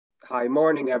Hi,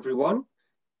 morning everyone.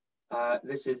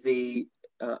 This is the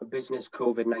Business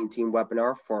COVID-19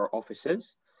 webinar for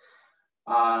offices.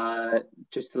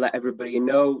 Just to let everybody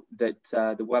know that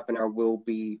the webinar will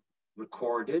be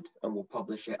recorded and we'll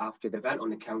publish it after the event on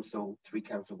the three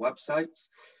council websites.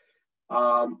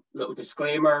 Little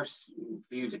disclaimers: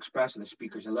 views expressed by the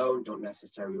speakers alone don't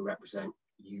necessarily represent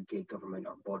UK government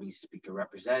or bodies speaker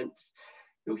represents.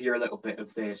 You'll hear a little bit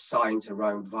of the science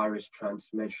around virus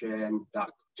transmission,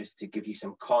 that just to give you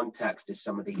some context to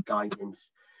some of the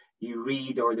guidance you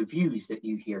read or the views that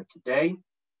you hear today.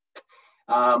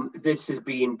 This is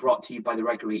being brought to you by the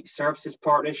Regulated Services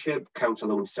Partnership,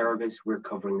 council-owned service. We're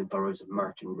covering the boroughs of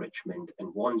Merton, Richmond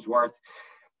and Wandsworth.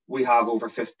 We have over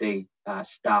 50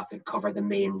 staff that cover the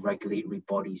main regulatory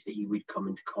bodies that you would come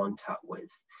into contact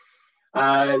with.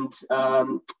 And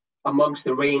amongst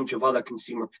the range of other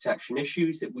consumer protection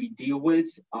issues that we deal with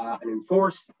and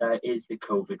enforce is the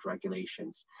COVID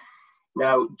regulations.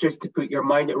 Now, just to put your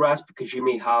mind at rest, because you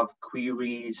may have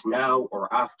queries now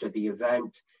or after the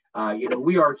event,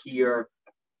 we are here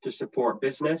to support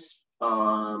business.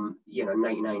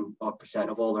 99%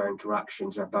 of all our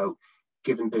interactions are about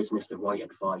giving business the right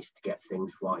advice to get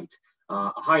things right.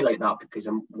 I highlight that because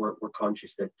we're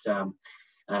conscious that some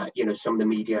of the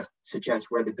media suggest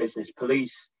we're the business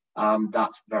police.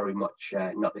 That's very much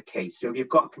not the case. So if you've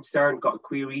got a concern, got a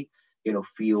query,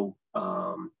 feel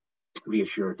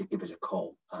reassured to give us a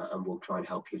call and we'll try and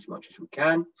help you as much as we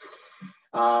can.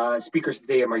 Speakers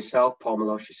today are myself, Paul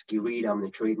Malosha-Reid. I'm the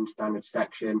Trading Standards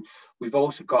section. We've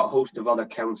also got a host of other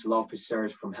council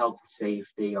officers from Health and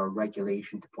Safety, our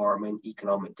Regulation Department,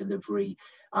 Economic Delivery.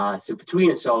 So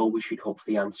between us all, we should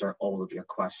hopefully answer all of your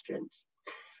questions.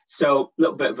 So a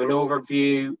little bit of an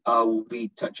overview. We'll be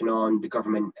touching on the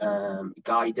government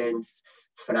guidance,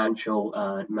 financial,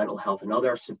 mental health and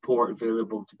other support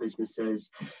available to businesses,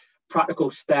 practical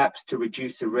steps to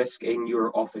reduce the risk in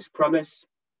your office premise,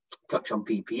 touch on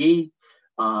PPE,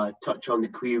 touch on the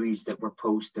queries that were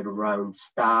posted around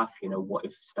staff, what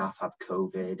if staff have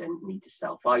COVID and need to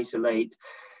self-isolate,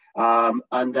 and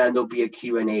then there'll be a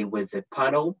Q&A with the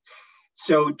panel.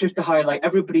 So just to highlight,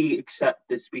 everybody except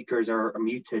the speakers are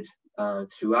muted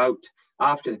throughout.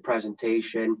 After the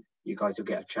presentation, you guys will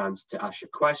get a chance to ask your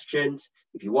questions.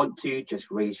 If you want to, just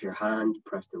raise your hand,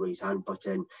 press the raise hand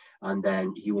button, and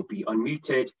then you will be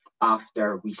unmuted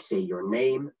after we say your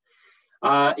name.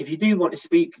 If you do want to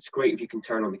speak, it's great if you can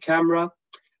turn on the camera.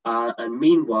 And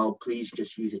meanwhile, please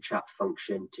just use the chat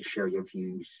function to share your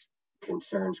views,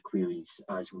 concerns, queries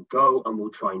as we go, and we'll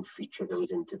try and feature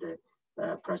those into the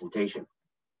presentation.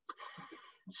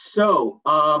 So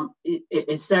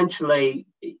essentially,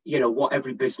 what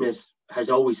every business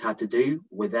has always had to do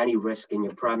with any risk in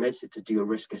your premise is to do a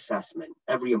risk assessment.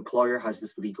 Every employer has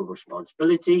this legal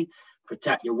responsibility: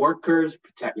 protect your workers,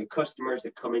 protect your customers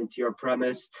that come into your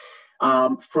premise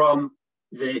from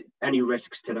any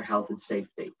risks to their health and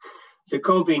safety. So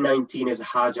COVID-19 is a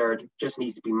hazard, just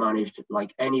needs to be managed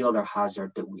like any other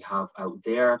hazard that we have out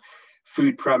there.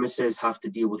 Food premises have to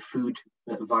deal with food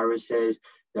viruses.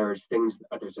 There's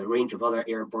a range of other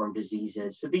airborne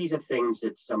diseases. So these are things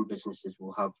that some businesses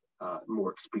will have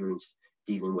more experience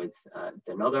dealing with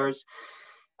than others.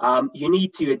 You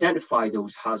need to identify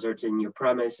those hazards in your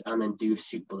premise and then do a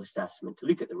suitable assessment to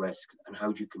look at the risks and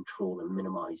how do you control and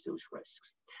minimize those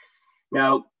risks.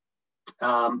 Now,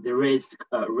 there is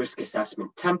risk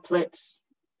assessment templates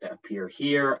that appear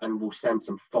here, and we'll send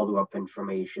some follow-up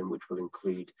information which will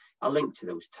include a link to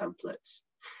those templates.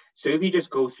 So if you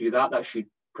just go through that, that should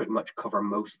pretty much cover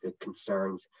most of the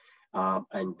concerns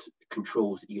and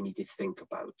controls that you need to think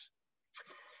about.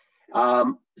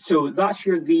 So that's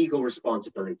your legal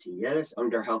responsibility, yes,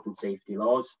 under health and safety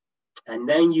laws. And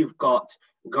then you've got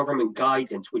government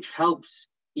guidance, which helps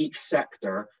each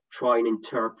sector try and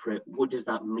interpret, what does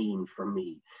that mean for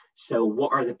me? So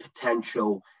what are the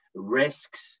potential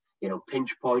risks,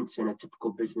 pinch points in a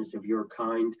typical business of your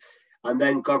kind? And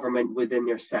then government within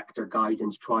their sector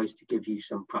guidance tries to give you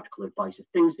some practical advice of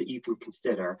things that you can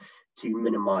consider to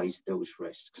minimize those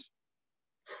risks.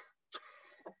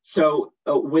 So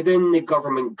within the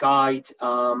government guide,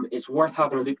 it's worth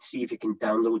having a look to see if you can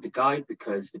download the guide,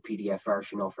 because the PDF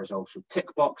version offers also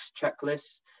tick box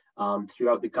checklists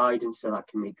throughout the guidance, so that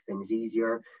can make things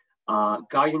easier.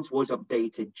 Guidance was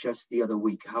updated just the other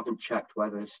week. I haven't checked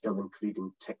whether it's still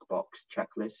including tick box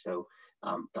checklists, so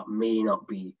that may not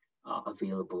be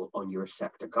available on your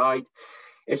sector guide.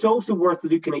 It's also worth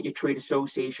looking at your trade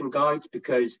association guides,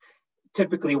 because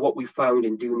typically what we found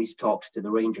in doing these talks to the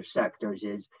range of sectors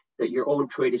is that your own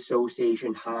trade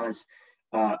association has,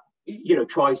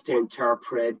 tries to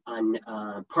interpret and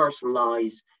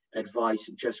personalize advice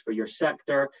just for your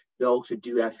sector. They also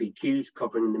do FAQs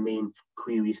covering the main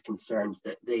queries, concerns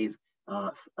that they've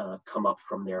come up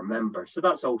from their members. So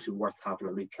that's also worth having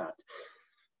a look at.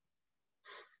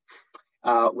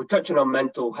 We're touching on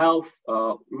mental health,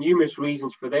 numerous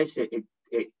reasons for this. It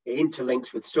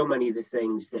interlinks with so many of the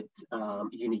things that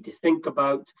you need to think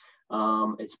about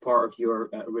as part of your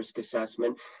risk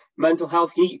assessment. Mental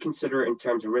health, you need to consider it in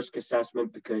terms of risk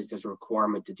assessment because there's a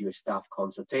requirement to do a staff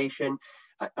consultation.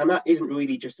 And that isn't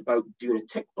really just about doing a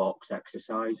tick box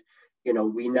exercise. You know,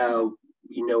 we now,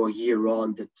 a year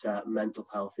on that mental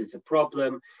health is a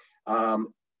problem.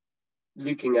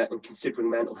 Looking at and considering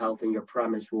mental health in your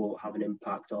premise will have an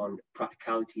impact on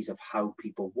practicalities of how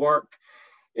people work.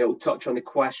 It will touch on the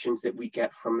questions that we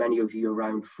get from many of you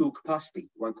around full capacity.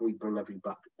 When can we bring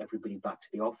everybody back to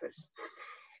the office?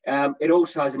 It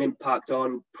also has an impact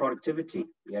on productivity.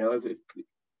 You know, if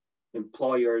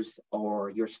employers or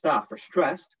your staff are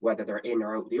stressed, whether they're in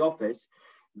or out of the office,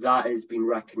 that has been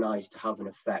recognised to have an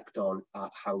effect on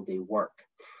how they work.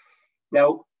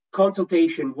 Now,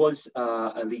 consultation was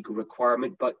a legal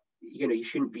requirement, but you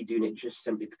shouldn't be doing it just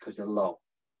simply because of the law.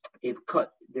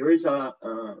 There is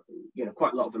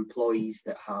quite a lot of employees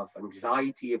that have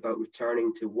anxiety about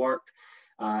returning to work.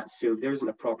 So if there isn't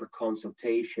a proper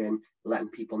consultation, letting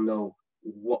people know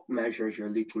what measures you're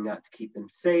looking at to keep them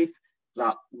safe,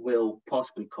 that will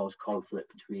possibly cause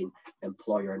conflict between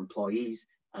employer and employees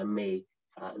and may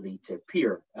lead to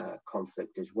peer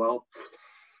conflict as well.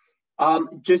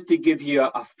 Just to give you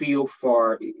a feel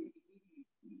for,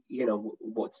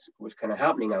 what's kind of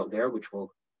happening out there, which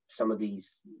some of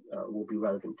these will be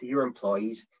relevant to your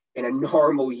employees. In a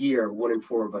normal year, 1 in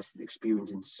 4 of us is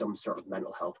experiencing some sort of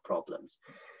mental health problems.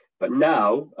 But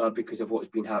now, because of what's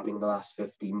been happening in the last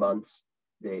 15 months,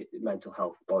 the mental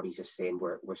health bodies are saying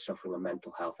we're suffering a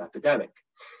mental health epidemic.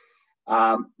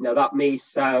 Now, that may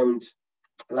sound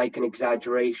like an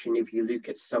exaggeration if you look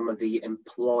at some of the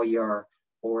employer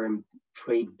or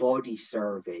trade body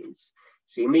surveys.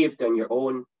 So you may have done your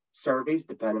own surveys,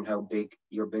 depending on how big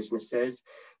your business is,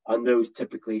 and those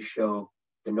typically show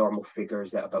the normal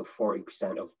figures that about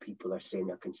 40% of people are saying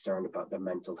they're concerned about their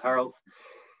mental health.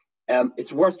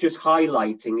 It's worth just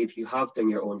highlighting, if you have done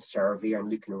your own survey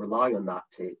and you can rely on that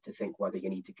to think whether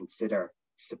you need to consider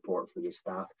support for your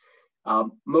staff.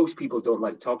 Most people don't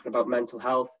like talking about mental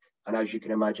health, and as you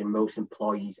can imagine, most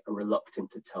employees are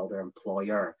reluctant to tell their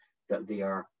employer that they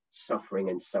are suffering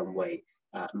in some way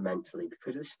mentally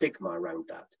because of the stigma around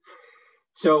that.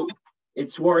 So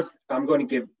it's worth, I'm going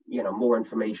to give more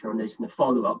information on this in the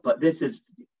follow-up, but this is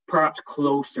perhaps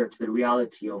closer to the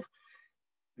reality of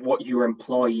what your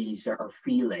employees are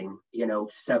feeling.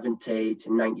 70 to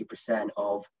 90%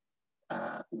 of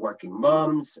working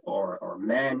mums or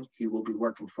men who will be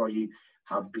working for you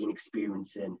have been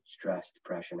experiencing stress,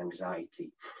 depression,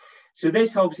 anxiety. So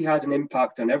this obviously has an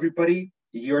impact on everybody.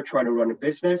 You're trying to run a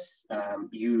business.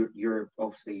 You're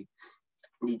obviously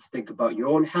need to think about your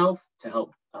own health to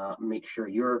help make sure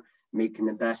you're making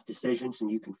the best decisions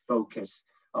and you can focus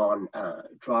on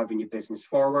driving your business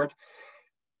forward.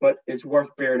 But it's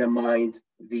worth bearing in mind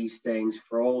these things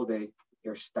for all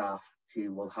your staff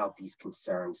who will have these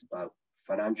concerns about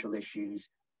financial issues,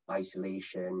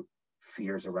 isolation,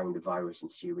 fears around the virus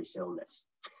and serious illness.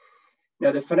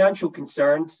 Now, the financial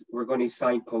concerns, we're going to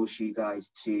signpost you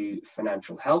guys to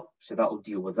financial help, so that will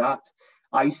deal with that.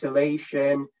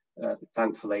 Isolation,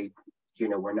 thankfully,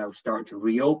 we're now starting to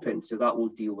reopen, so that will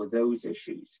deal with those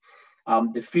issues.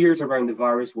 The fears around the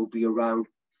virus will be around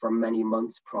for many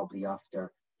months, probably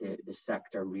after the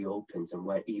sector reopens and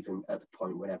even at the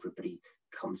point when everybody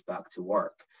comes back to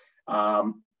work.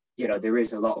 There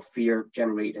is a lot of fear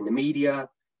generated in the media.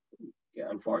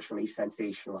 Unfortunately,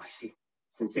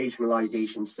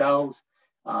 sensationalization sells,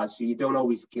 so you don't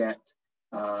always get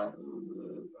a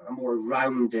more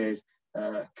rounded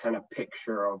kind of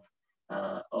picture of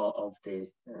the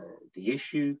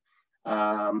issue.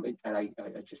 And I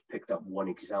just picked up one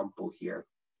example here.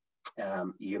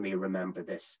 You may remember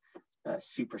this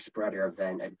super spreader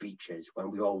event at beaches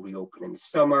when we all reopen in the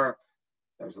summer.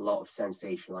 There's a lot of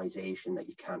sensationalization that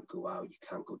you can't go out, you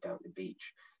can't go down to the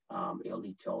beach. It'll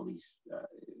lead to all these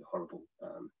horrible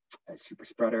super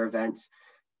spreader events.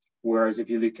 Whereas if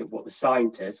you look at what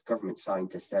the government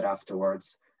scientists said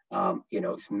afterwards,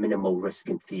 it's minimal risk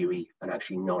in theory and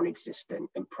actually non-existent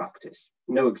in practice.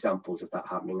 No examples of that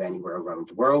happening anywhere around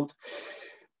the world.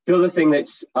 The other thing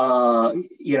that's,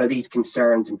 these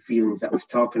concerns and feelings that I was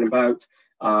talking about,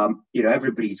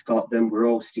 everybody's got them. We're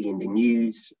all seeing the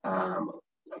news.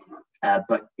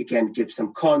 But again, give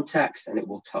some context, and it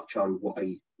will touch on what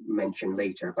I mentioned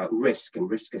later about risk and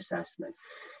risk assessment.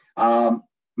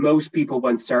 Most people,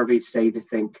 when surveyed, say they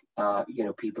think,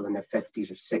 people in their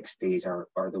 50s or 60s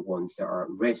are the ones that are at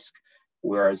risk,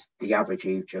 whereas the average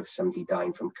age of somebody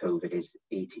dying from COVID is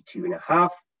 82 and a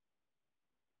half,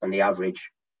 and the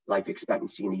average life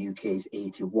expectancy in the UK is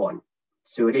 81.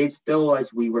 So it is still,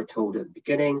 as we were told at the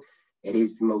beginning, it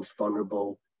is the most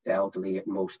vulnerable, the elderly at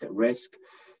most at risk.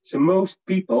 So most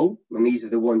people, and these are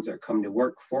the ones that are coming to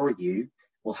work for you,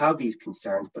 will have these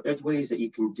concerns, but there's ways that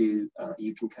you can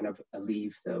you can kind of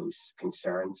alleviate those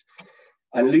concerns.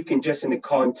 And looking just in the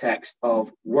context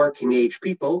of working age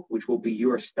people, which will be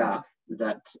your staff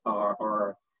that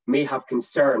are may have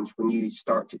concerns when you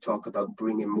start to talk about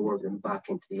bringing more of them back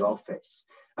into the office.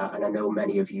 And I know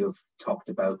many of you have talked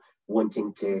about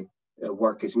wanting to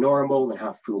work as normal and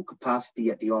have full capacity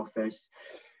at the office.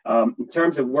 In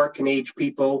terms of working age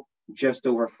people, just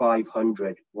over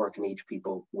 500 working age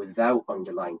people without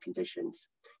underlying conditions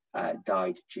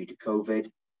died due to COVID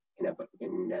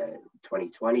in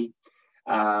 2020.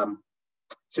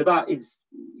 So that is,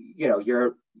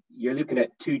 you're looking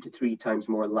at 2 to 3 times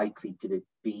more likely to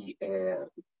be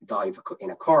die in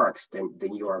a car accident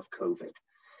than you are of COVID.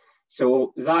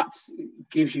 So that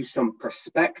gives you some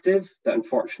perspective that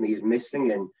unfortunately is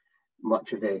missing in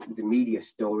much of the media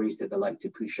stories that they like to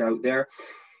push out there.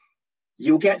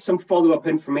 You'll get some follow-up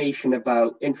information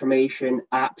about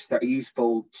apps that are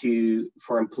useful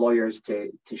for employers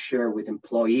to share with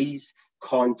employees,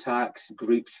 contacts,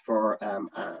 groups for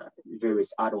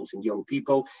various adults and young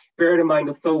people. Bear in mind,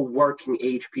 although working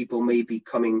age people may be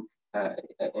coming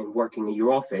and working in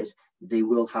your office, they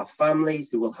will have families,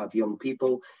 they will have young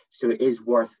people. So it is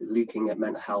worth looking at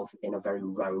mental health in a very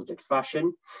rounded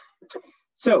fashion.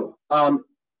 So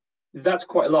that's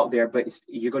quite a lot there, but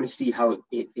you're going to see how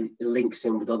it links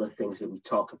in with other things that we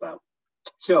talk about.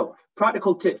 So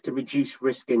practical tips to reduce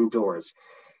risk indoors.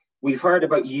 We've heard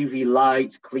about UV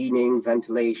lights, cleaning,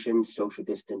 ventilation, social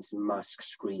distance, and mask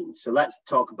screens. So let's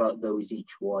talk about those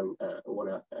each one at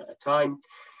a time.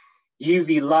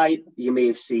 UV light, you may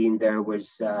have seen there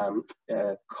was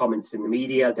comments in the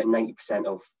media that 90%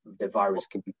 of the virus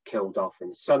can be killed off in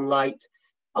the sunlight.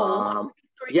 Paul,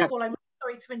 yes. Paul, I'm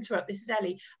sorry to interrupt. This is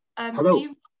Ellie. Hello.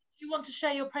 Do you want to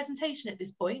share your presentation at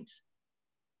this point?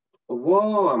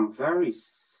 Whoa, I'm very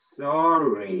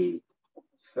sorry.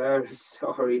 Very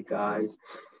sorry, guys.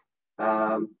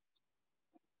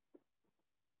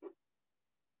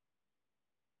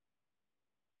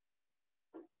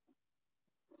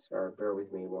 Sorry, bear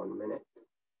with me 1 minute.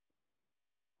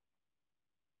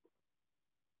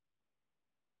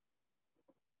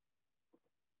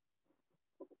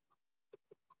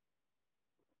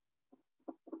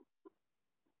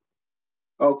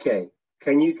 Okay,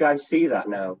 can you guys see that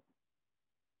now?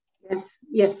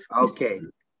 Yes. Okay,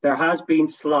 there has been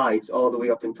slides all the way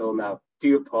up until now.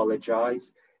 Do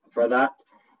apologize for that.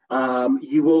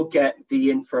 You will get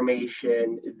the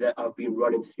information that I've been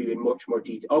running through in much more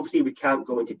detail. Obviously, we can't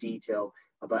go into detail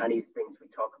about any things we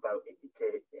talk about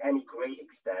to any great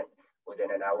extent within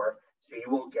an hour. So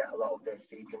you will get a lot of this,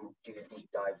 so you can do a deep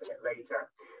dive in it later.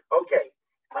 Okay,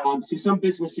 so some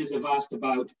businesses have asked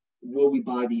about, will we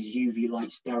buy these UV light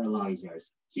sterilizers?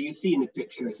 So you see in the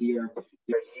picture here,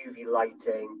 there's UV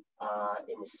lighting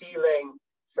in the ceiling.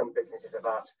 Some businesses have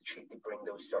asked should they bring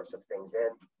those sorts of things in.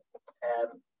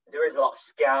 There is a lot of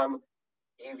scam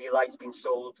UV lights being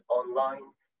sold online.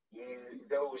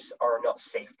 Those are not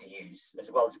safe to use, as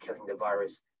well as killing the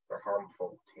virus. They're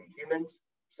harmful to humans,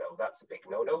 so that's a big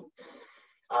no-no.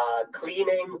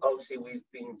 Cleaning, obviously we've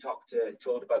been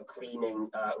told about cleaning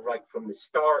right from the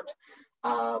start.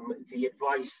 The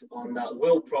advice on that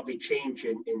will probably change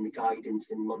in the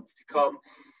guidance in months to come.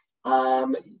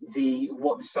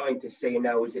 What the scientists say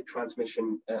now is that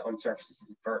transmission on surfaces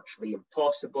is virtually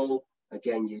impossible.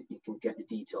 Again, you can get the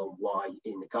detail on why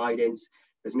in the guidance.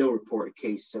 There's no reported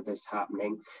cases of this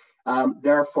happening.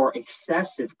 Therefore,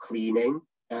 excessive cleaning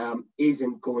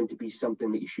isn't going to be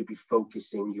something that you should be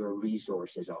focusing your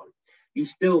resources on. You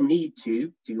still need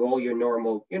to do all your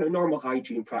normal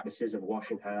hygiene practices of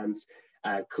washing hands,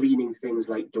 cleaning things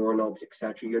like doorknobs,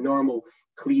 etc. Your normal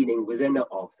cleaning within the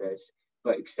office,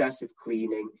 but excessive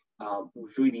cleaning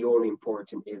was really only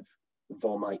important if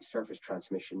vomite surface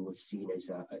transmission was seen as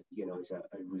a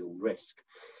real risk.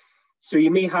 So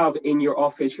you may have in your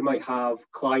office, you might have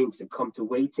clients that come to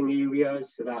waiting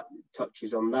areas. So that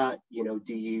touches on that.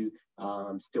 Do you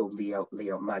still lay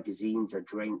out magazines or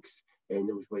drinks in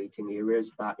those waiting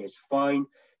areas? That is fine.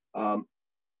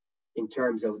 In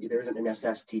terms of, there isn't a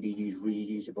necessity to use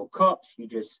reusable cups. You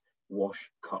just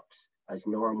wash cups as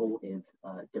normal if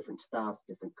different staff,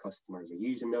 different customers are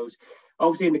using those.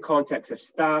 Obviously, in the context of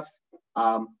staff,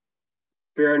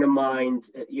 bearing in mind,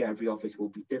 every office will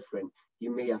be different.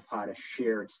 You may have had a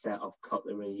shared set of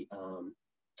cutlery,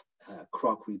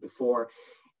 crockery before.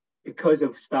 Because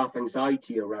of staff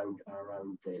anxiety around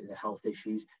the health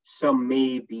issues, some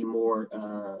may be more,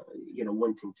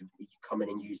 wanting to come in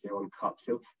and use their own cups.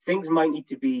 So things might need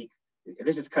to be,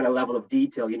 this is kind of level of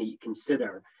detail you need to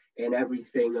consider in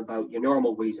everything about your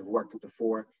normal ways of working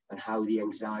before and how the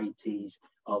anxieties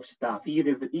of staff,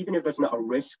 even if there's not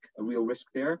a real risk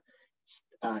there,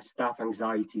 staff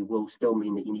anxiety will still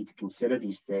mean that you need to consider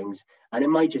these things. And it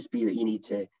might just be that you need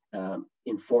to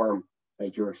inform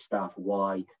your staff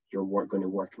why you're going to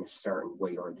work in a certain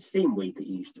way or the same way that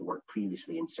you used to work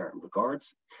previously in certain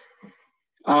regards.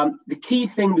 The key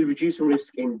thing with reducing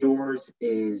risk indoors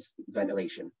is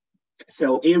ventilation.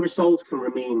 So aerosols can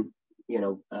remain,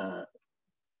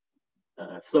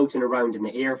 floating around in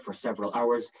the air for several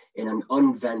hours in an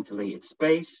unventilated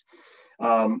space.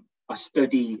 A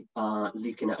study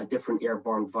looking at a different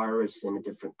airborne virus in a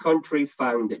different country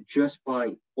found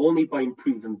that only by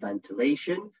improving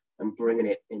ventilation and bringing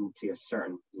it into a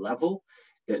certain level,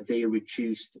 that they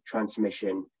reduced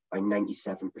transmission by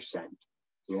 97%.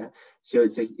 Yeah, so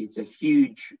it's a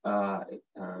huge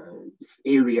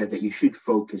area that you should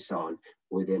focus on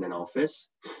within an office.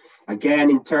 Again,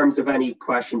 in terms of any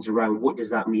questions around what does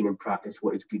that mean in practice,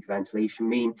 what does good ventilation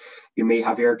mean? You may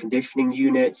have air conditioning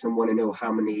units and want to know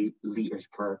how many liters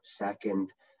per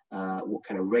second, what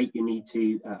kind of rate you need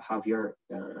to have your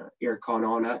aircon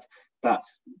on at.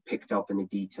 That's picked up in the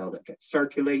detail that gets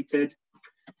circulated.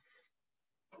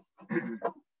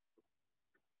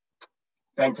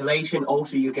 Ventilation,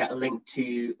 also you get a link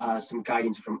to some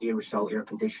guidance from aerosol air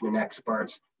conditioning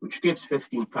experts, which gives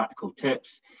 15 practical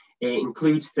tips. It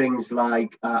includes things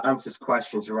like answers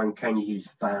questions around can you use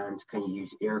fans, can you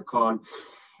use aircon.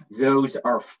 Those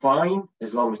are fine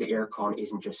as long as the aircon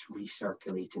isn't just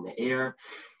recirculating the air.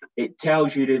 It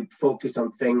tells you to focus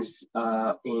on things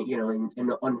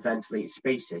in unventilated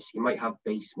spaces. You might have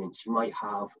basements, you might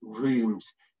have rooms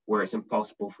where it's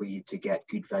impossible for you to get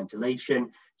good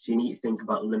ventilation. So you need to think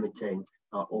about limiting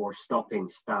or stopping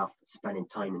staff spending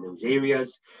time in those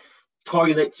areas.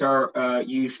 Toilets are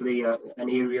usually an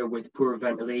area with poor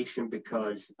ventilation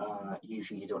because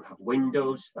usually you don't have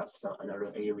windows. That's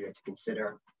another area to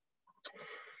consider.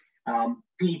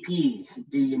 PP,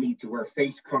 do you need to wear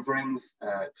face coverings?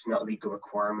 It's not a legal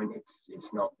requirement.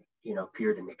 It's not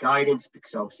appeared in the guidance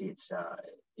because obviously it's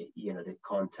the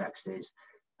context is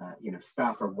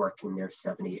staff are working there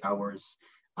 70 hours.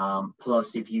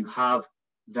 Plus, if you have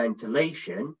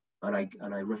ventilation, and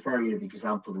I refer you to the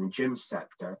example in the gym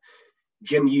sector,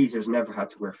 gym users never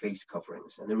had to wear face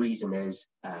coverings. And the reason is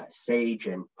SAGE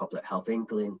and Public Health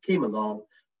England came along,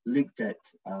 looked at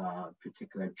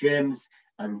particular gyms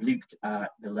and looked at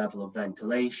the level of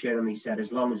ventilation. And they said,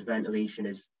 as long as ventilation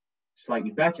is slightly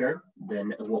better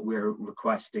than what we're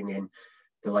requesting in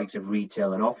the likes of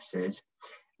retail and offices,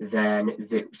 then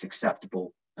it's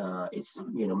acceptable. It's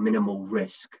minimal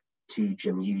risk to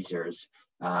gym users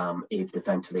if the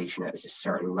ventilation is a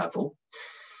certain level.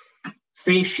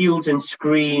 Face shields and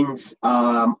screens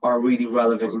are really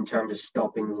relevant in terms of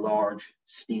stopping large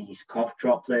sneeze cough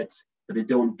droplets, but they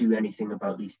don't do anything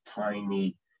about these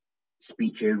tiny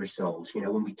speech aerosols.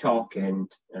 When we talk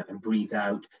and breathe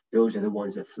out, those are the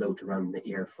ones that float around in the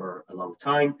air for a long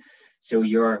time. So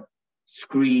your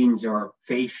screens or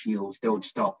face shields don't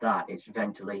stop that. It's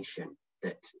ventilation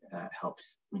that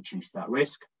helps reduce that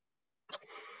risk.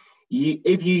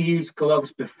 If you use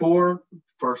gloves before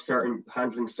for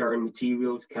handling certain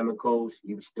materials, chemicals,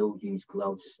 you would still use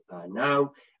gloves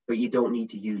now, but you don't need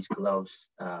to use gloves,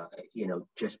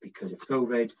 just because of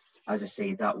COVID. As I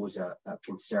say, that was a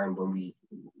concern when we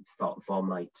thought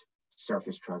vomite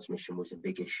surface transmission was a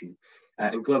big issue.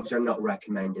 And gloves are not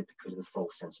recommended because of the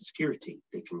false sense of security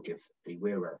they can give the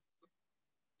wearer.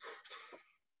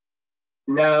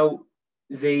 Now,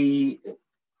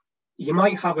 you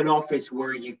might have an office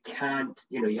where you can't,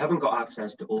 you haven't got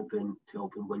access to open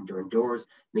window and doors.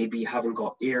 Maybe you haven't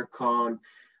got aircon.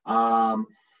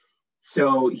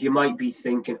 So you might be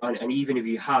thinking, and even if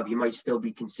you have, you might still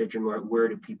be considering where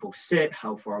do people sit?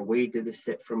 How far away do they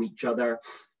sit from each other?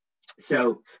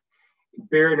 So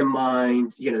bearing in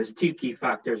mind, there's two key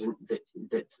factors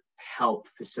that help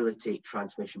facilitate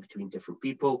transmission between different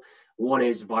people. One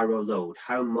is viral load.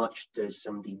 How much does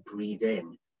somebody breathe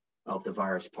in of the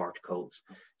virus particles?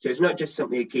 So it's not just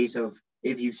simply a case of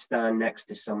if you stand next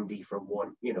to somebody from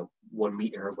 1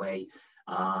 meter away,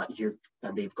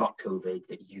 and they've got COVID,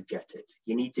 that you get it.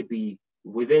 You need to be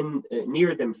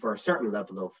near them for a certain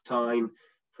level of time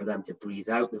for them to breathe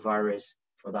out the virus,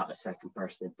 for that a second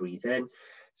person to breathe in.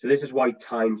 So this is why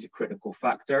time's a critical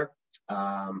factor.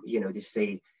 They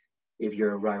say if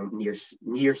you're around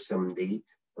near somebody,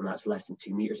 and that's less than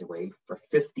 2 meters away, for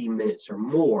 15 minutes or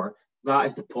more, that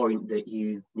is the point that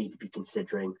you need to be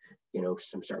considering,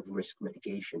 some sort of risk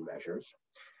mitigation measures.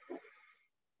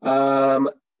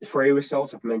 For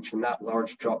aerosols, I've mentioned that,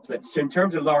 large droplets. So in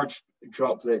terms of large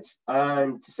droplets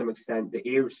and to some extent the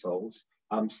aerosols,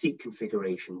 seat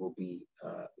configuration will be,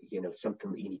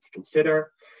 something that you need to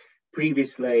consider.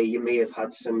 Previously, you may have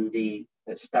had somebody,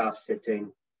 staff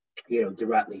sitting,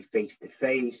 directly face to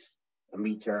face, a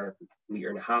meter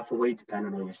and a half away,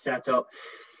 depending on your setup.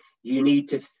 You need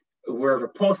to, wherever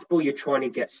possible, you're trying to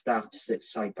get staff to sit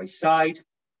side by side,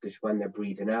 because when they're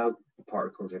breathing out, the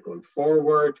particles are going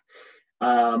forward.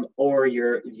 Or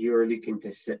you're looking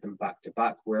to sit them back to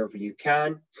back wherever you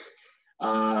can.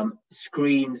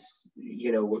 Screens,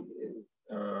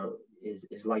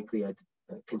 is likely a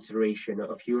consideration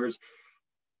of yours.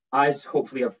 As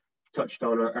hopefully I've touched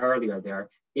on earlier there,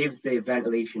 if the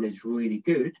ventilation is really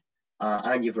good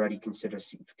and you've already considered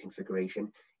seat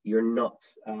configuration, you're not,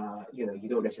 you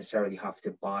don't necessarily have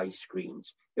to buy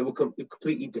screens. It will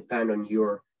completely depend on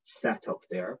your setup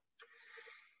there.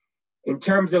 In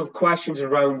terms of questions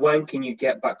around when can you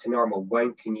get back to normal,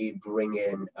 when can you bring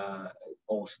in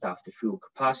all staff to full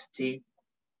capacity,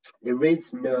 there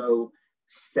is no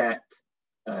set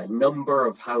number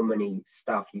of how many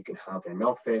staff you can have in an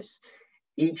office.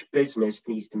 Each business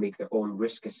needs to make their own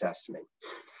risk assessment.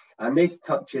 And this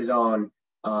touches on,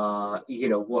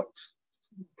 what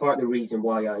part of the reason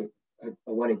why I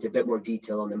went into a bit more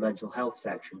detail on the mental health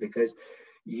section, because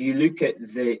you look at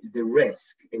the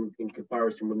risk in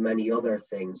comparison with many other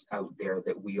things out there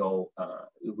that we all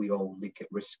look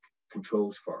at risk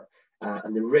controls for,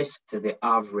 and the risk to the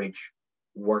average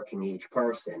working age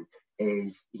person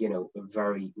is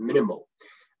very minimal.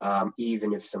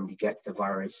 Even if somebody gets the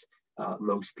virus,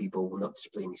 most people will not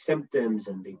display any symptoms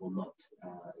and they will not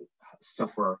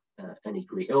suffer any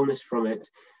great illness from it.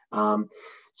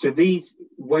 So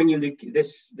when you look,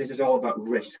 this is all about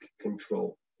risk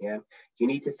control. Yeah, you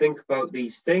need to think about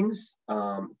these things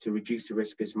to reduce the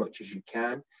risk as much as you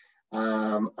can.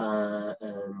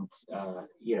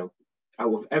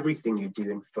 Out of everything you're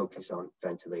doing, focus on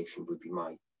ventilation would be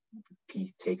my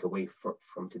key takeaway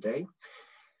from today.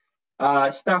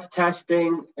 Staff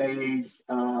testing is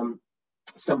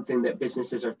something that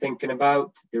businesses are thinking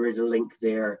about. There is a link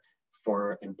there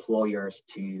for employers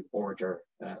to order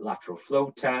lateral flow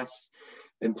tests.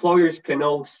 Employers can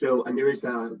also, and there is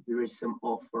some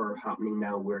offer happening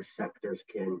now where sectors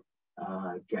can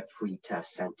get free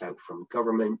tests sent out from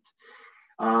government.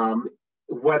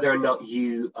 Whether or not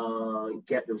you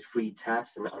get those free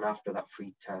tests, and after that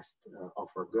free test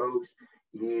offer goes,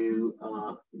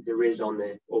 there is on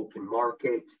the open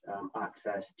market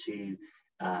access to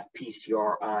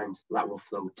PCR and lateral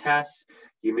flow tests.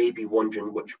 You may be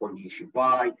wondering which one you should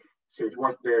buy. So it's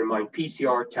worth bearing in mind,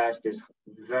 PCR test is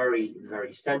very,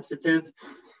 very sensitive.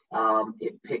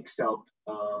 It picks up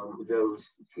those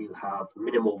who have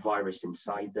minimal virus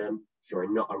inside them, so are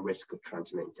not at risk of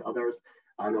transmitting to others.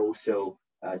 And also,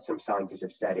 some scientists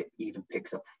have said it even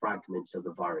picks up fragments of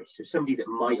the virus. So somebody that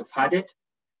might have had it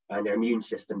and their immune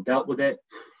system dealt with it,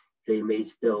 they may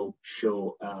still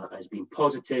show as being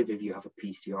positive if you have a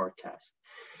PCR test.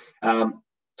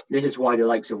 This is why the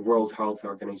likes of World Health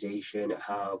Organization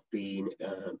have been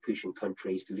pushing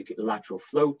countries to look at lateral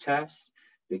flow tests,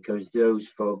 because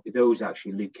those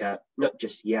actually look at not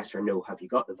just yes or no, have you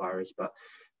got the virus, but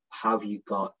have you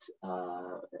got,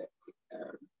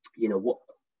 what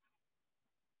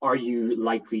are you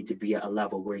likely to be at a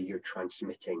level where you're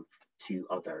transmitting to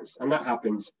others? And that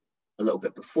happens a little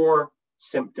bit before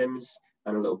symptoms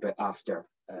and a little bit after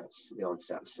the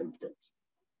onset of symptoms.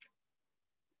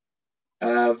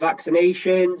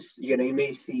 Vaccinations, you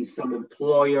may see some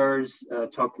employers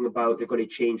talking about they're going to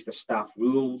change their staff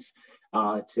rules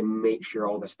to make sure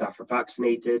all the staff are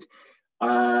vaccinated.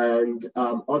 And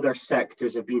other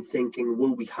sectors have been thinking,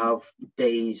 will we have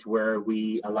days where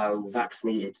we allow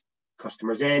vaccinated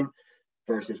customers in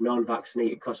versus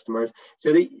non-vaccinated customers?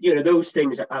 So those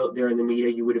things are out there in the media.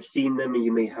 You would have seen them, and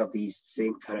you may have these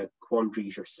same kind of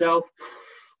quandaries yourself.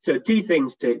 So two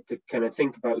things to kind of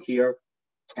think about here.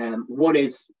 One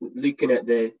is looking at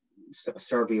the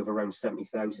survey of around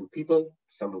 70,000 people,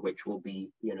 some of which will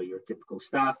be, your typical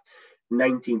staff.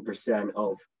 19%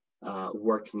 of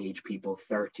working age people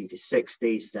 30 to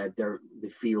 60 said they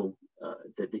feel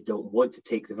that they don't want to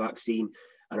take the vaccine,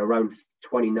 and around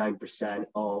 29%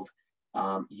 of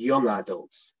young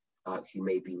adults who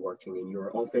may be working in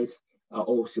your office are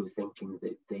also thinking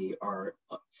that they are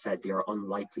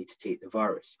unlikely to take the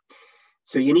virus.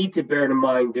 So you need to bear in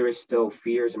mind there is still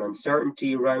fears and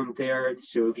uncertainty around there.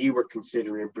 So if you were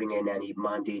considering bringing any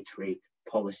mandatory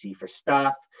policy for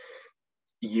staff,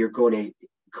 you're going to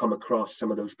come across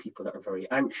some of those people that are very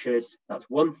anxious. That's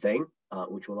one thing,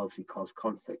 which will obviously cause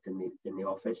conflict in the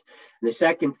office. And the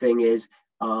second thing is,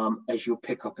 as you'll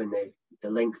pick up in the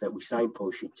link that we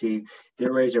signpost you to,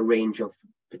 there is a range of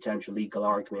potential legal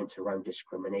arguments around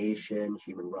discrimination,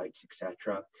 human rights,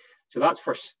 etc. So that's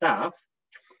for staff.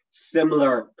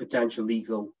 Similar potential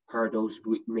legal hurdles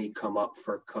may come up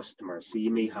for customers. So you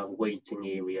may have waiting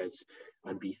areas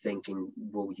and be thinking,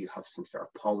 will you have some sort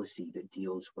of policy that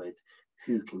deals with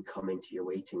who can come into your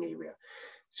waiting area?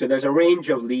 So there's a range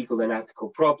of legal and ethical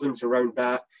problems around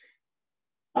that.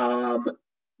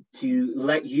 To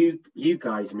let you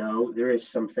guys know, there is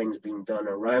some things being done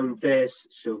around this.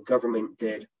 So government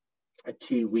did a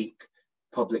 2-week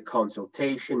public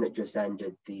consultation that just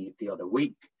ended the other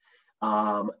week,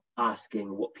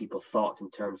 asking what people thought in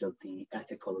terms of the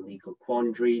ethical and legal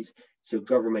quandaries. So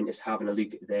government is having a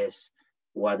look at this,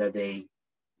 whether they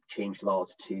change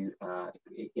laws to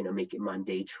make it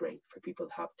mandatory for people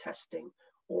to have testing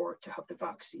or to have the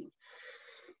vaccine.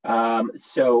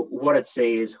 So what I'd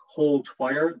say is hold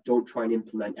fire, don't try and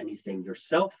implement anything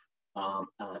yourself,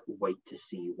 wait to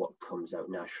see what comes out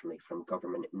nationally from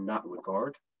government in that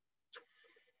regard.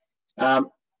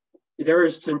 There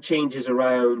is some changes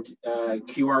around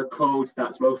QR code.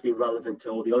 That's mostly relevant to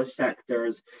all the other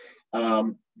sectors.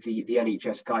 The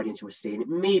NHS guidance was saying it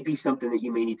may be something that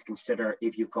you may need to consider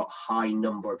if you've got high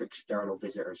number of external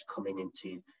visitors coming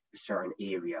into a certain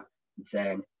area.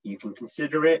 Then you can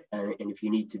consider it, and if you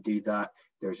need to do that,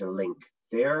 there's a link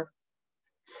there.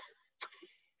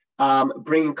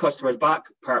 Bringing customers back,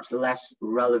 perhaps less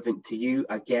relevant to you.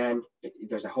 Again,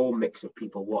 there's a whole mix of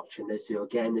people watching this. So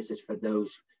again, this is for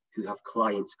those who have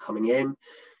clients coming in.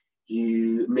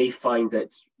 You may find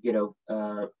that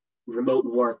remote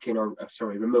working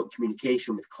remote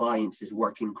communication with clients is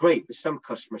working great, but some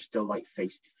customers still like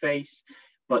face-to-face,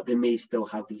 but they may still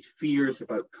have these fears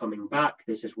about coming back.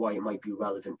 This is why it might be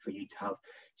relevant for you to have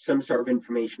some sort of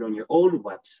information on your own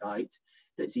website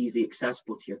that's easily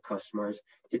accessible to your customers,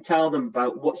 to tell them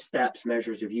about what steps,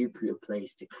 measures have you put in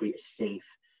place to create a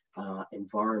safe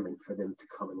environment for them to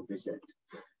come and visit.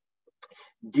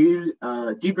 Do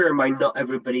bear in mind, not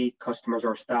everybody, customers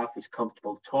or staff, is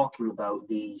comfortable talking about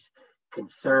these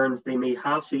concerns they may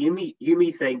have. So you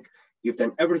may think you've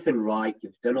done everything right,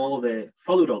 you've done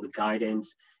followed all the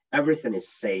guidance, everything is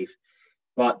safe.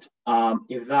 But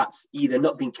if that's either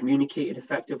not being communicated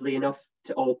effectively enough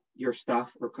to all your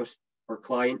staff or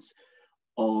clients,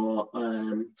 or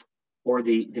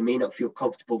they may not feel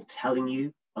comfortable telling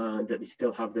you that they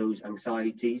still have those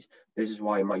anxieties, this is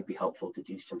why it might be helpful to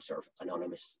do some sort of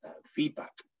anonymous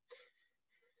feedback.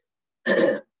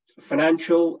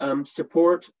 Financial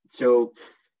support. So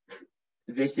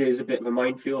this is a bit of a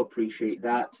minefield, appreciate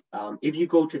that. If you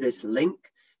go to this link,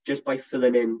 just by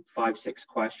filling in 5-6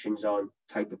 questions on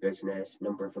type of business,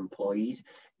 number of employees,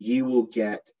 you will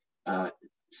get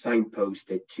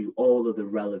signposted to all of the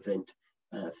relevant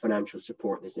financial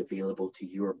support that's available to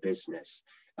your business.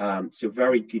 So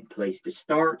very good place to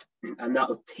start, and that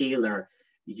will tailor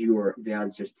the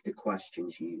answers to the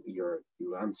questions you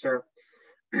answer.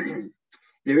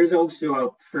 There is also a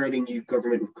fairly new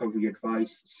government recovery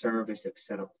advice service that was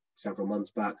set up several months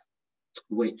back,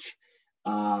 which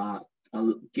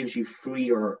gives you free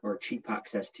or cheap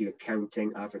access to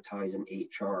accounting, advertising,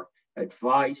 HR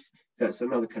advice. That's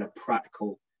another kind of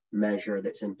practical measure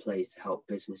that's in place to help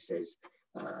businesses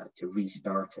to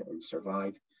restart it and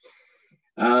survive.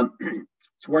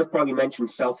 It's worth probably mentioning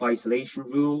self-isolation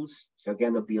rules. So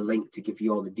again, there'll be a link to give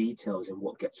you all the details and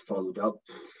what gets followed up.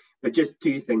 But just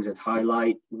 2 things I'd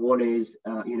highlight. One is,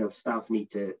 staff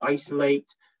need to isolate.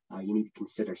 You need to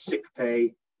consider sick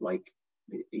pay, like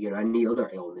any other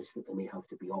illness that they may have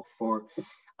to be off for.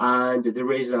 And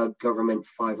there is a government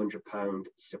 £500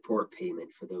 support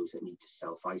payment for those that need to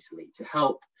self-isolate to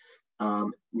help,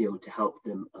 them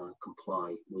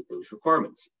comply with those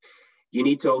requirements. You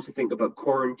need to also think about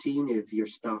quarantine if your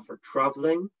staff are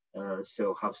traveling.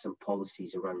 So have some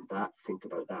policies around that. Think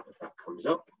about that if that comes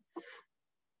up.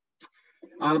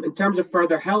 In terms of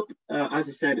further help, as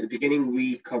I said at the beginning,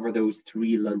 we cover those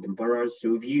 3 London boroughs.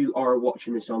 So if you are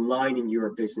watching this online and you're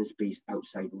a business based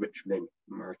outside Richmond,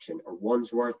 Merton or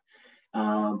Wandsworth,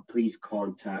 please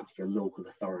contact your local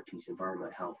authorities,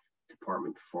 Environment Health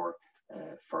Department for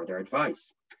further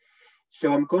advice.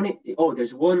 So I'm going to,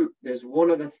 there's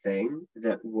one other thing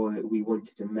that we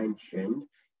wanted to mention,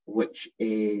 which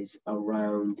is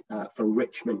around for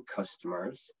Richmond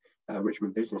customers,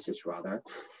 Richmond businesses rather.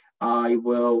 I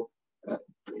will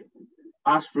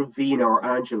ask Ravina or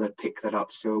Angela to pick that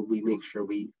up so we make sure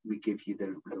we give you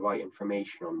the right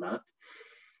information on that.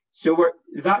 So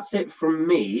that's it from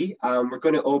me. We're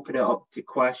going to open it up to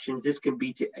questions. This can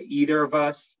be to either of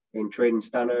us in trading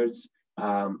standards.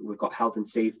 We've got health and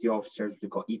safety officers.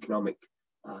 We've got economic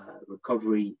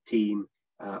recovery team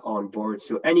on board.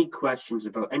 So any questions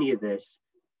about any of this,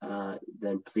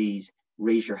 then please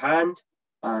raise your hand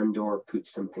and or put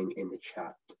something in the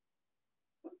chat.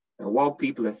 Now, while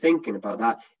people are thinking about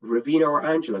that, Ravina or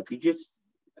Angela, could you just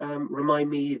remind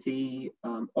me the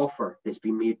offer that's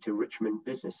been made to Richmond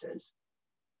businesses?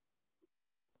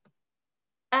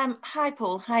 Hi,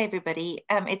 Paul. Hi, everybody.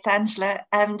 It's Angela.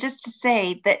 Just to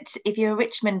say that if you're a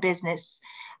Richmond business,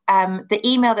 the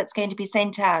email that's going to be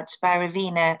sent out by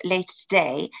Ravina later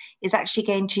today is actually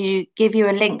going to give you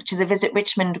a link to the Visit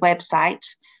Richmond website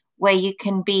where you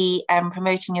can be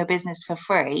promoting your business for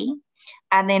free.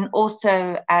 And then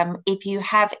also, if you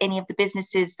have any of the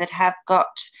businesses that have got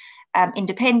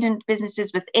independent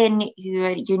businesses within who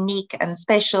are unique and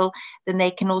special, then they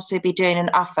can also be doing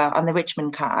an offer on the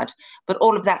Richmond card. But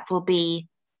all of that will be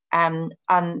on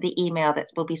the email that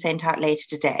will be sent out later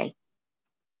today.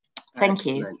 Thank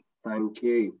you. Thank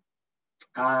you.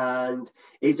 And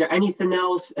is there anything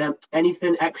else,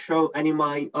 anything extra any of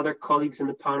my other colleagues in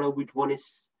the panel would want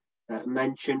to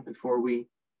mention before we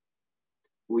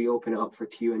open it up for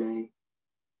Q&A?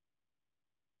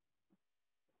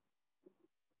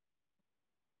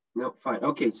 No, fine.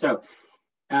 Okay, so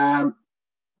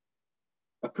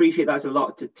appreciate that's a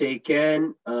lot to take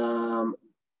in.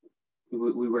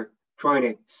 We were trying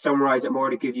to summarize it more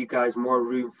to give you guys more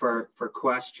room for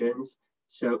questions.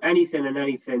 So anything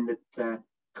that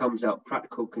comes up,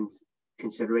 practical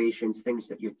considerations, things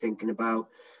that you're thinking about,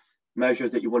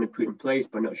 measures that you want to put in place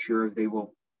but not sure if they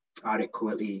will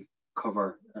adequately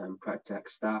cover PredTech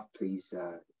staff, please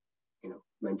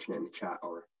mention it in the chat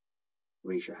or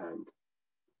raise your hand.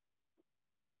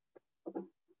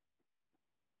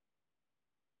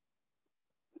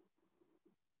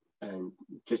 And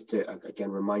just to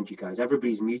again remind you guys,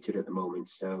 everybody's muted at the moment,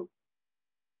 so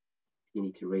you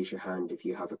need to raise your hand if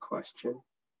you have a question.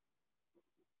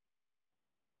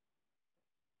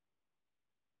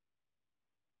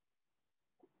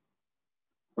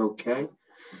 Okay,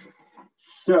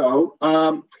 so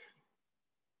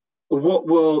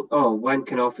when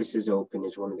can offices open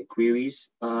is one of the queries.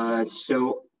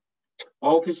 So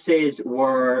offices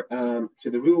were, so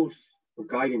the rules or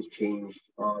guidance changed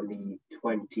on the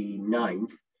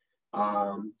 29th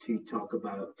to talk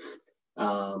about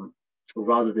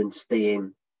rather than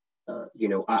staying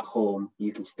at home,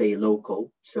 you can stay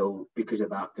local. So because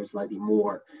of that, there's likely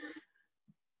more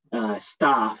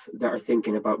staff that are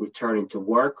thinking about returning to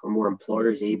work, or more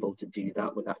employers able to do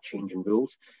that with that change in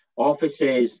rules.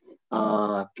 Offices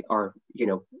are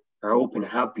open,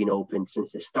 have been open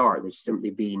since the start. There's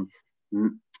simply been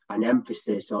an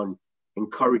emphasis on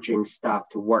encouraging staff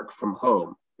to work from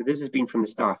home. So this has been from the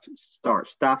start.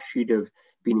 Staff should have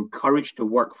been encouraged to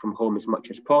work from home as much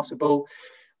as possible,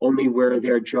 only where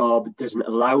their job doesn't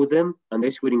allow them. And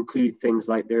this would include things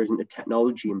like there isn't a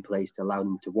technology in place to allow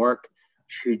them to work,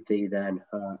 should they then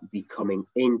be coming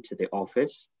into the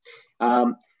office.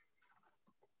 Does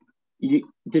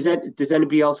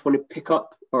anybody else want to pick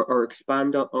up or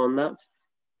expand on that?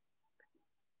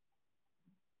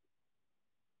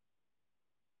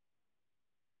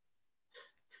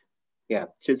 Yeah,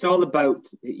 so it's all about,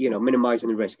 minimizing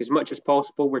the risk as much as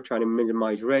possible. We're trying to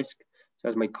minimize risk. So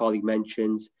as my colleague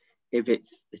mentions, if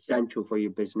it's essential for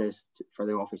your business, for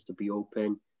the office to be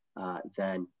open,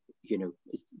 then, you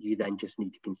then just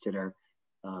need to consider,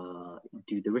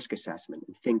 do the risk assessment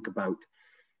and think about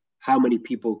how many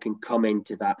people can come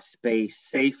into that space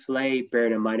safely,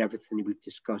 bearing in mind everything we've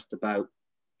discussed about,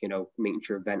 making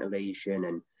sure ventilation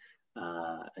and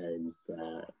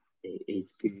is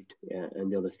good,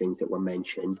 and the other things that were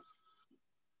mentioned.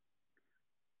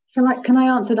 Can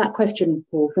I answer that question,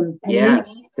 Paul, from Penny?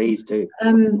 Yes, please do.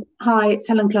 Hi, it's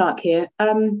Helen Clark here.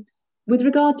 With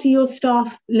regard to your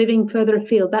staff living further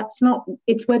afield,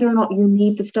 it's whether or not you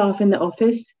need the staff in the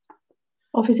office.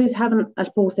 Offices haven't, as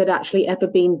Paul said, actually ever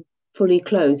been fully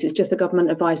closed. It's just the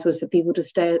government advice was for people to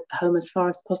stay at home as far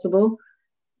as possible.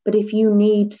 But if you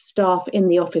need staff in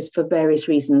the office for various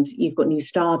reasons, you've got new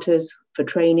starters for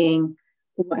training,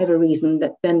 for whatever reason,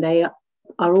 then they have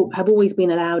always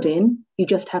been allowed in. You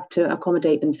just have to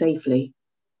accommodate them safely.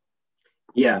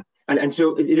 Yeah, and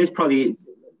so it is probably,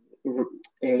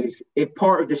 if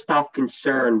part of the staff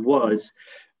concern was,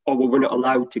 we're not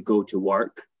allowed to go to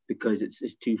work because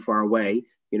it's too far away,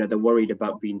 they're worried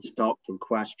about being stopped and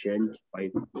questioned by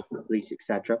police,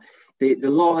 etc. The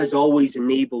law has always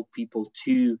enabled people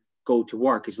to go to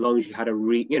work as long as you had a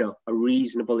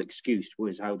reasonable excuse,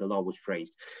 was how the law was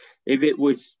phrased. If it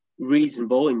was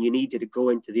reasonable and you needed to go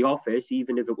into the office,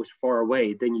 even if it was far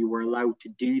away, then you were allowed to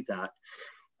do that.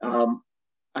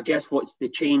 I guess what the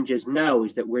change is now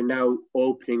is that we're now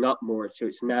opening up more. So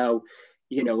it's now,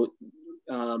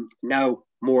 now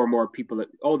more and more people,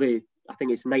 I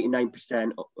think it's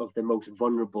 99% of the most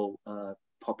vulnerable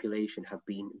population have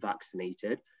been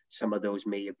vaccinated. Some of those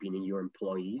may have been in your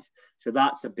employees. So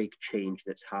that's a big change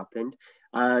that's happened.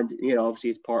 And, obviously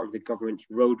it's part of the government's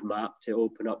roadmap to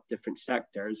open up different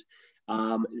sectors.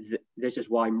 This is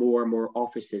why more and more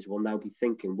offices will now be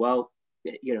thinking, well,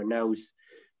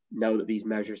 now that these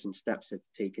measures and steps have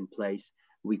taken place,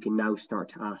 we can now start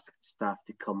to ask staff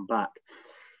to come back.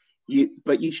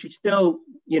 But you should still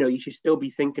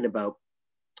be thinking about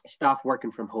staff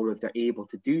working from home if they're able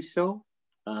to do so.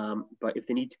 But if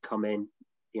they need to come in,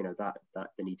 that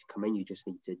they need to come in. You just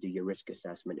need to do your risk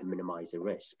assessment and minimize the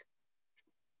risk.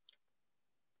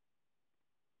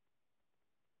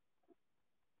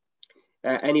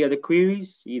 Any other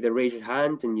queries? Either raise your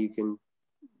hand and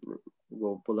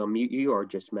we'll unmute you, or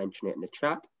just mention it in the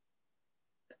chat.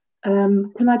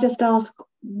 Can I just ask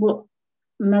what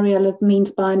Mariella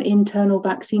means by an internal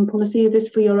vaccine policy? Is this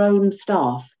for your own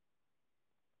staff?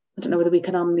 I don't know whether we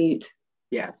can unmute.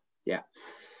 Yeah.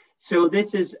 So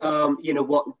this is,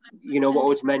 what I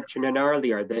was mentioning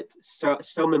earlier, that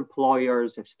some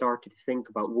employers have started to think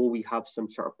about, will we have some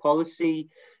sort of policy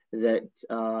that,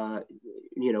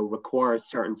 requires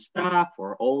certain staff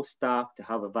or all staff to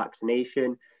have a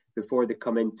vaccination before they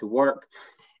come into work.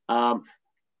 The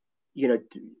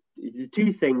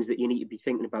two things that you need to be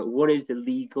thinking about. One is the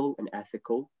legal and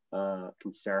ethical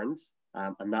concerns,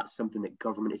 and that's something that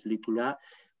government is looking at.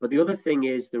 But the other thing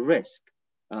is the risk.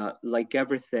 Like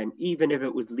everything, even if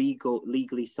it was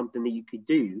legally something that you could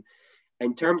do,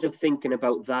 in terms of thinking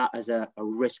about that as a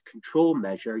risk control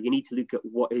measure, you need to look at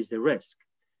what is the risk.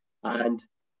 And,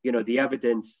 the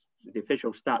evidence, the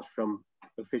official stats from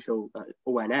official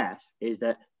ONS is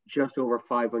that just over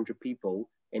 500 people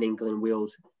in England and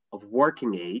Wales of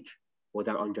working age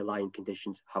without underlying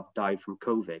conditions have died from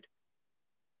COVID.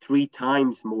 3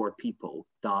 times more people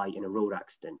die in a road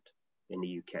accident in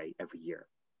the UK every year.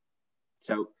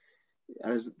 So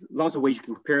there's lots of ways you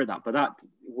can compare that, but that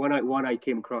when I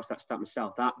came across that stat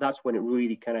myself, that's when it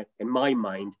really kind of, in my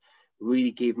mind,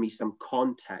 really gave me some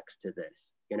context to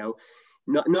this.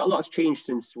 Not a lot's changed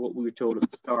since what we were told at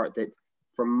the start, that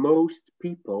for most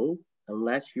people,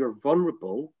 unless you're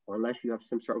vulnerable or unless you have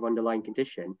some sort of underlying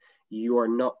condition, you are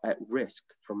not at risk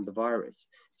from the virus.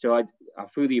 So I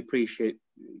fully appreciate,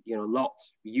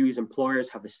 lots, you as employers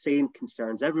have the same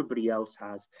concerns everybody else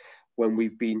has when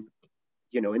we've been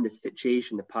in this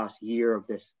situation the past year of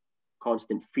this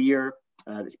constant fear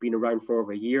that's been around for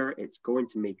over a year. It's going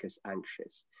to make us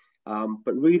anxious.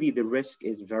 But really the risk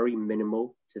is very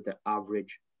minimal to the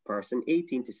average person,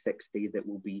 18 to 60, that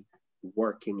will be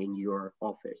working in your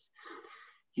office.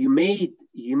 You may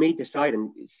decide,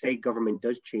 and say government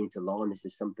does change the law, and this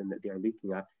is something that they're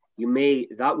looking at,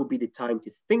 that will be the time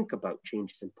to think about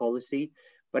changes in policy.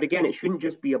 But again, it shouldn't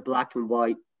just be a black and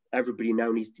white, everybody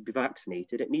now needs to be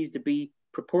vaccinated. It needs to be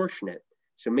proportionate.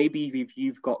 So maybe if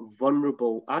you've got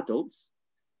vulnerable adults,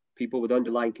 people with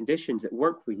underlying conditions that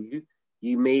work for you,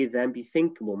 you may then be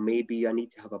thinking, well, maybe I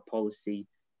need to have a policy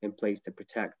in place to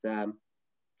protect them.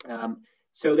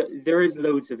 So that there is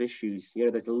loads of issues.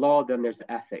 There's the law, then there's the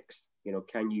ethics.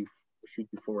 Should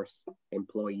you force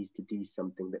employees to do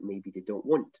something that maybe they don't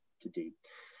want to do?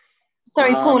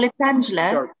 Sorry, Paul, it's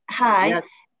Angela. Sorry. Hi. Yes.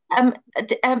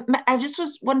 I just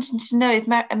was wanting to know if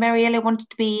Mariella wanted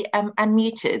to be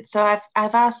unmuted. So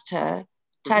I've asked her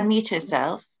to unmute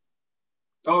herself.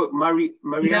 Oh,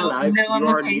 Mariella. No, I'm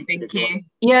okay, thank you.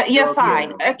 You're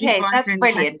fine. Okay, that's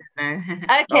brilliant.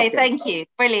 Okay, thank you.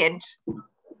 Brilliant.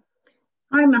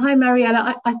 Hi,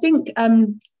 Mariella. I think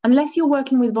unless you're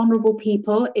working with vulnerable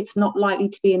people, it's not likely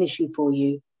to be an issue for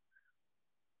you.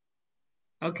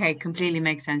 Okay, completely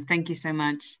makes sense. Thank you so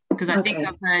much. Because I think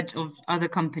I've heard of other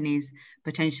companies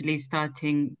potentially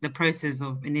starting the process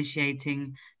of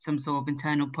initiating some sort of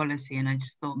internal policy, and I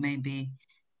just thought maybe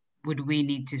would we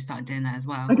need to start doing that as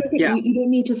well? I don't think you don't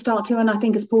need to start to, and I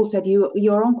think, as Paul said,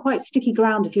 you're on quite sticky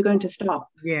ground if you're going to start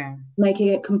making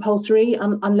it compulsory,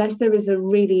 unless there is a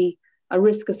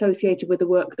risk associated with the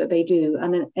work that they do.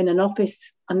 And in an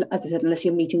office, and as I said, unless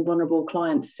you're meeting vulnerable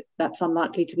clients, that's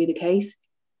unlikely to be the case.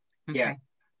 Okay. Yeah.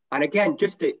 And again,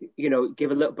 just to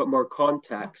give a little bit more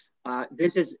context,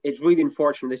 it's really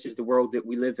unfortunate. This is the world that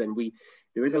we live in.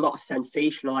 There is a lot of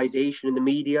sensationalization in the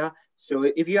media. So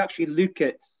if you actually look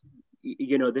at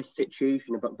this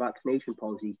situation about vaccination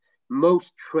policies,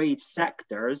 most trade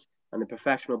sectors and the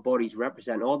professional bodies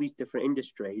represent all these different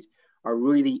industries are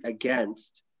really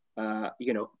against,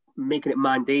 making it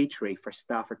mandatory for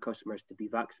staff or customers to be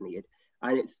vaccinated.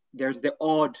 And there's the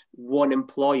odd one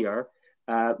employer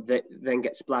that then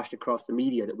gets splashed across the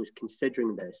media that was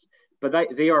considering this. But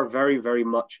they are very, very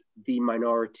much the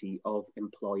minority of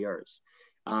employers.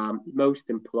 Most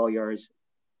employers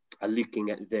are looking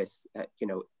at this,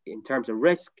 in terms of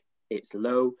risk, it's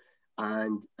low.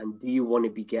 And do you want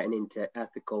to be getting into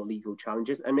ethical, legal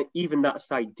challenges? And even that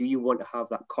aside, do you want to have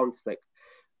that conflict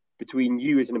between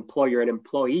you as an employer and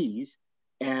employees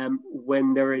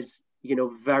when there is,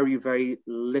 very, very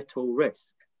little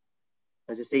risk?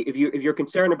 As I say, if you're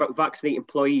concerned about vaccinated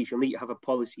employees, you'll need to have a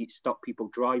policy to stop people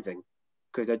driving,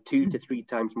 because they're 2 to 3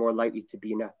 times more likely to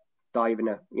be die in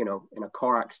a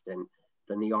car accident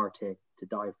than they are to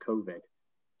die of COVID.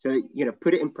 So,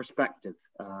 put it in perspective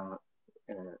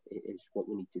is what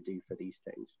we need to do for these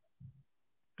things.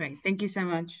 Great, thank you so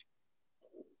much.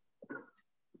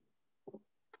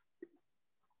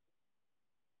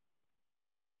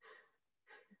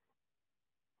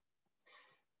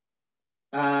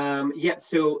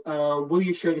 Will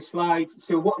you share the slides?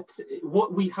 So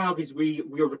what we have is we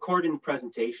are recording the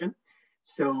presentation.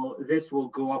 So this will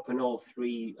go up on all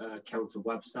 3 council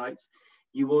websites.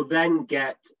 You will then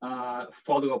get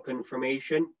follow-up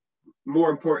information. More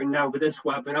important now with this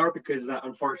webinar, because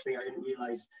unfortunately I didn't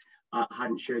realize I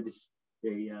hadn't shared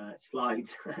the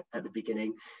slides at the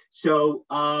beginning. So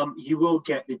you will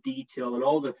get the detail and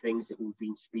all the things that we've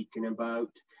been speaking about.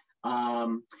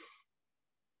 And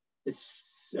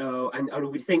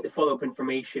we think the follow-up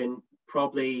information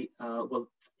probably,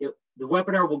 the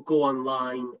webinar will go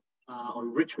online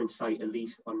on Richmond's site at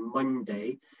least on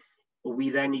Monday. But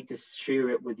we then need to share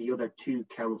it with the other 2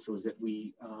 councils that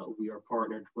we are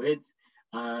partnered with.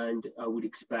 And I would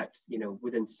expect,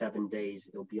 within 7 days,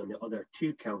 it'll be on the other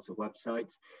 2 council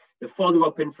websites. The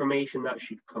follow-up information that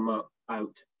should come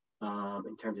out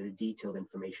in terms of the detailed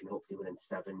information, hopefully within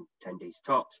 7-10 days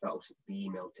tops. That will be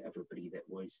emailed to everybody that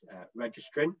was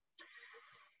registering.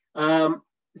 One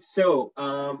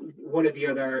of the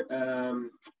other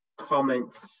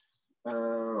comments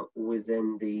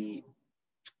within the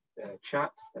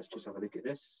chat, let's just have a look at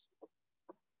this.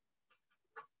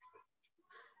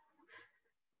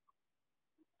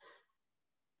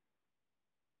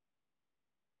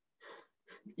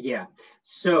 Yeah,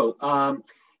 so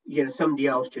somebody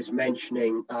else just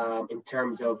mentioning in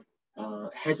terms of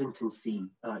hesitancy,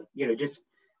 just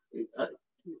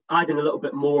adding a little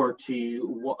bit more to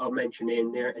what I mentioned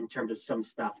in there in terms of some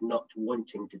staff not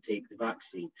wanting to take the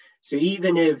vaccine. So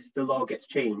even if the law gets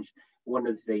changed, one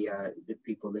of the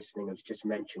people listening has just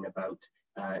mentioned about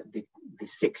the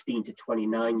 16 to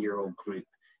 29-year-old group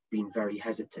being very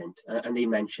hesitant, and they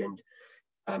mentioned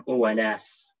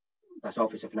ONS. That's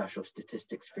Office of National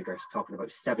Statistics figures talking about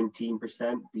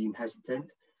 17% being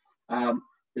hesitant.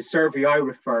 The survey I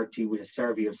referred to was a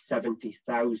survey of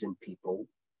 70,000 people,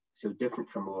 so different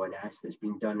from ONS, that's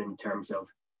been done in terms of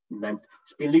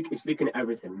it's looking at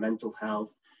everything: mental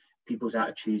health, people's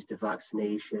attitudes to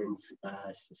vaccinations,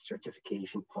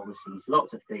 certification policies,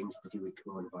 lots of things to do with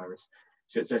coronavirus.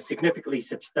 So it's a significantly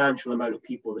substantial amount of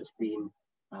people that's been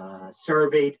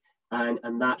surveyed,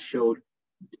 and that showed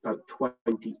about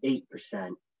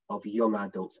 28% of young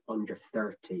adults under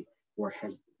 30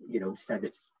 said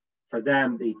it's, for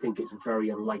them, they think it's very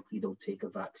unlikely they'll take a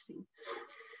vaccine.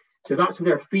 So that's what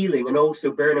they're feeling. And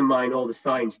also bearing in mind, all the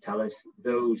signs tell us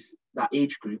that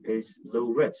age group is low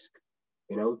risk.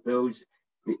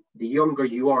 The younger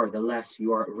you are, the less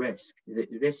you are at risk.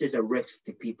 This is a risk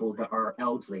to people that are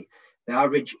elderly. The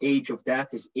average age of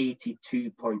death is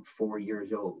 82.4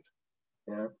 years old.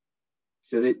 Yeah.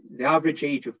 So the average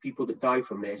age of people that die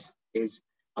from this is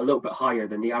a little bit higher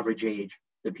than the average age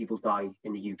that people die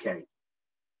in the UK.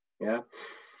 Yeah.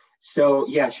 So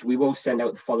yes, we will send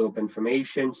out the follow-up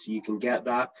information so you can get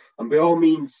that. And by all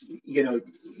means,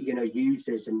 use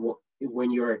this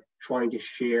when you're trying to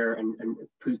share and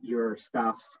put your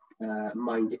staff's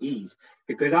mind at ease.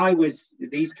 Because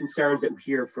these concerns that we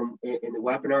hear from in the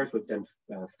webinars, we've done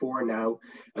 4 now,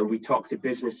 and we talk to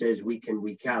businesses week in,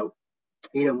 week out.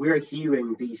 We're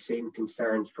hearing these same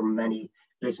concerns from many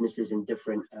businesses in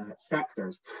different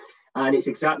sectors. And it's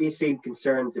exactly the same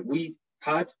concerns that we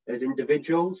had as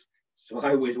individuals. So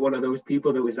I was one of those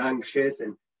people that was anxious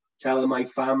and telling my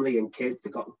family and kids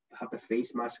to have their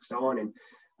face masks on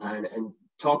and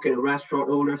talking to restaurant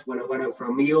owners when I went out for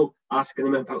a meal, asking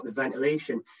them about the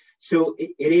ventilation. So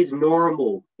it is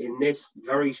normal in this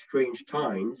very strange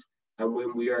times, and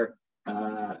when we are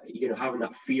you know, having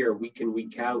that fear week in,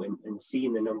 week out, and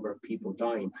seeing the number of people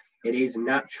dying, it is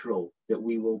natural that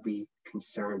we will be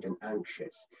concerned and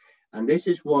anxious. And this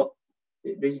is what,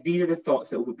 these are the thoughts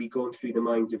that would be going through the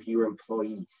minds of your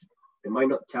employees. They might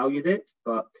not tell you that,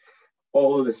 but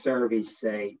all of the surveys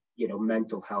say, you know,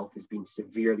 mental health has been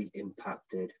severely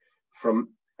impacted from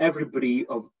everybody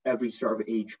of every sort of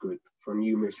age group for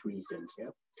numerous reasons. Yeah.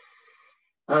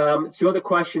 So other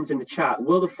questions in the chat.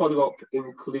 Will the follow-up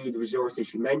include the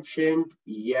resources you mentioned?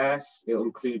 Yes, it'll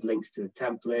include links to the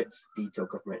templates, detailed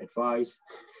government advice,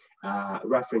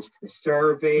 reference to the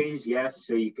surveys, yes,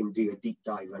 so you can do a deep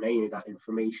dive on any of that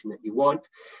information that you want.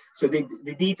 So the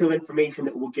detailed information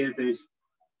that we'll give is,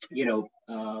 you know,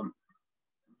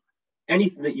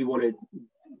 anything that you want to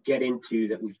get into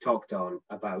that we've talked on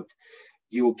about,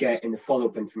 you will get in the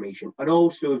follow-up information. And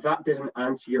also, if that doesn't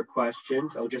answer your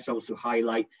questions, I'll just also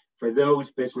highlight for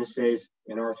those businesses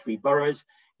in our 3 boroughs,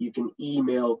 you can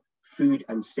email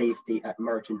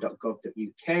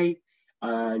foodandsafety@merton.gov.uk,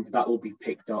 and that will be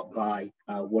picked up by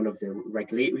one of the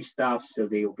regulatory staff, so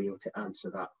they'll be able to answer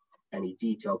that, any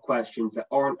detailed questions that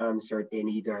aren't answered in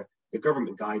either the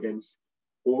government guidance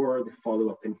or the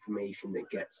follow-up information that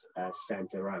gets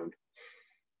sent around.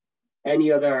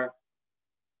 Any other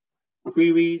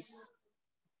queries,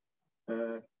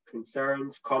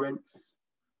 concerns, comments?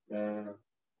 No?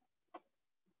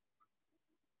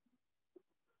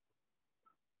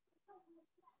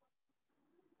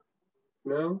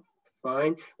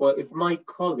 Fine. Well, if my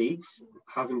colleagues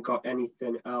haven't got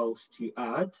anything else to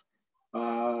add,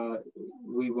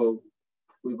 we will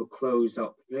close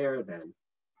up there then.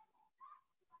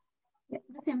 Yeah,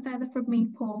 nothing further from me,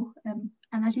 Paul. And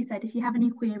as you said, if you have any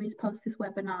queries post this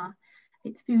webinar,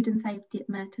 it's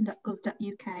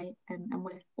foodandsafety@merton.gov.uk, and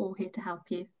we're all here to help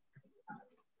you.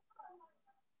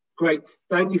 Great.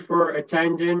 Thank you for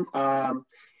attending. Yeah,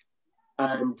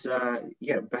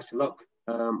 best of luck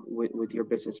with your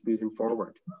business moving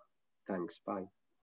forward. Thanks. Bye.